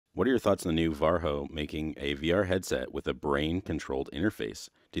What are your thoughts on the new Varho making a VR headset with a brain-controlled interface?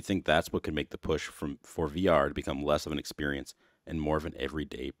 Do you think that's what could make the push for VR to become less of an experience and more of an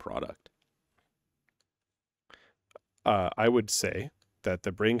everyday product? I would say that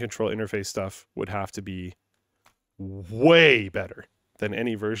the brain control interface stuff would have to be way better than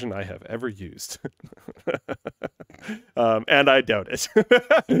any version I have ever used. And I doubt it.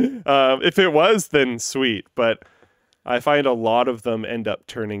 If it was, then sweet. But I find a lot of them end up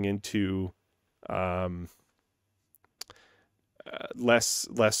turning into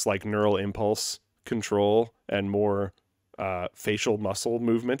less like neural impulse control and more facial muscle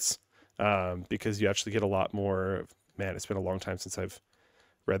movements, because you actually get a lot more. Man, it's been a long time since I've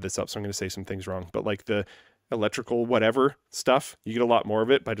read this up, so I'm going to say some things wrong. But like the electrical whatever stuff, you get a lot more of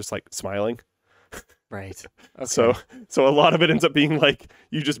it by just like smiling. Right. Okay. So a lot of it ends up being like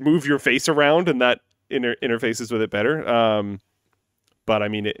you just move your face around, and that interfaces with it better. But I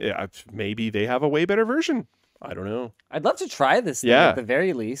mean, maybe they have a way better version. I don't know. I'd love to try this thing at the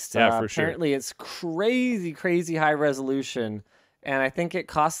very least. Yeah, for sure. Apparently it's crazy high resolution, and I think it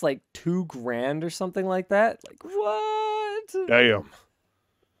costs like $2,000 or something like that. Like, what? Damn.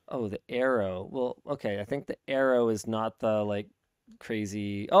 Oh, the Arrow. Well, okay, I think the Arrow is not the like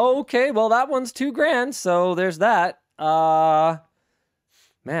crazy. Oh, okay, well that one's $2,000, so there's that.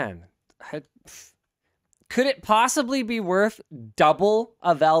 Man, could it possibly be worth double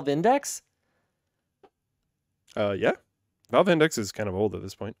a Valve Index? Yeah. Valve Index is kind of old at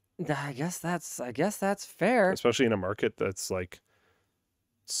this point. I guess that's fair. Especially in a market that's like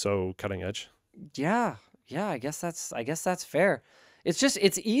so cutting edge. Yeah, I guess that's fair.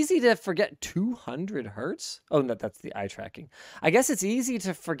 It's easy to forget 200 hertz. Oh no, that's the eye tracking. I guess it's easy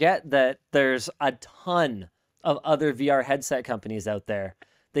to forget that there's a ton of other VR headset companies out there.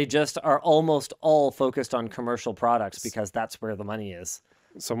 They just are almost all focused on commercial products because that's where the money is.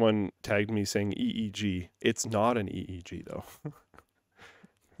 Someone tagged me saying EEG. It's not an EEG though.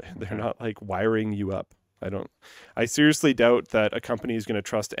 They're not like wiring you up. I seriously doubt that a company is going to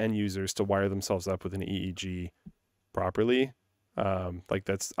trust end users to wire themselves up with an EEG properly. Like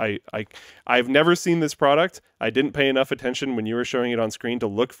that's, I've never seen this product. I didn't pay enough attention when you were showing it on screen to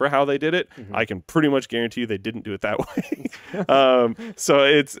look for how they did it. Mm-hmm. I can pretty much guarantee you they didn't do it that way. So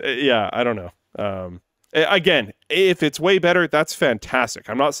it's, yeah, I don't know. Again, if it's way better, that's fantastic.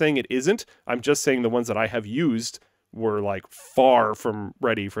 I'm not saying it isn't. I'm just saying the ones that I have used were like far from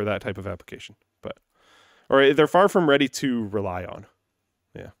ready for that type of application, or they're far from ready to rely on.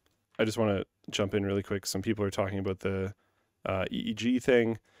 Yeah. I just want to jump in really quick. Some people are talking about the EEG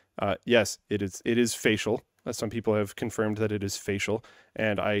thing. Yes, it is facial. Some people have confirmed that it is facial.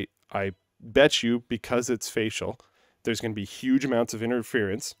 And I bet you, because it's facial, there's going to be huge amounts of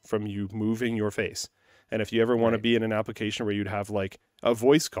interference from you moving your face. And if you ever want to be in an application where you'd have like a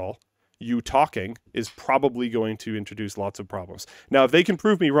voice call, you talking is probably going to introduce lots of problems. Now, if they can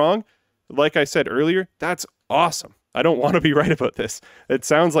prove me wrong, like I said earlier, that's awesome. I don't want to be right about this. It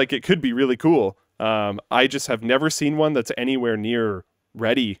sounds like it could be really cool. I just have never seen one that's anywhere near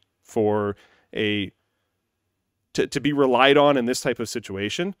ready for to be relied on in this type of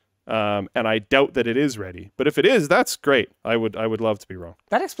situation. And I doubt that it is ready. But if it is, that's great. I would love to be wrong.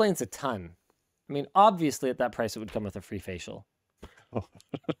 That explains a ton. I mean, obviously at that price, it would come with a free facial. Oh.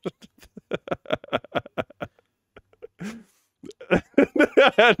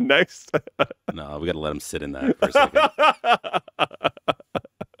 Next. No, we got to let him sit in that for a second.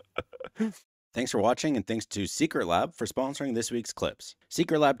 Thanks for watching, and thanks to Secret Lab for sponsoring this week's clips.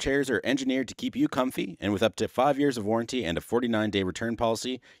 Secret Lab chairs are engineered to keep you comfy, and with up to 5 years of warranty and a 49-day return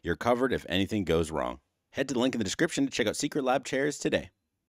policy, you're covered if anything goes wrong. Head to the link in the description to check out Secret Lab chairs today.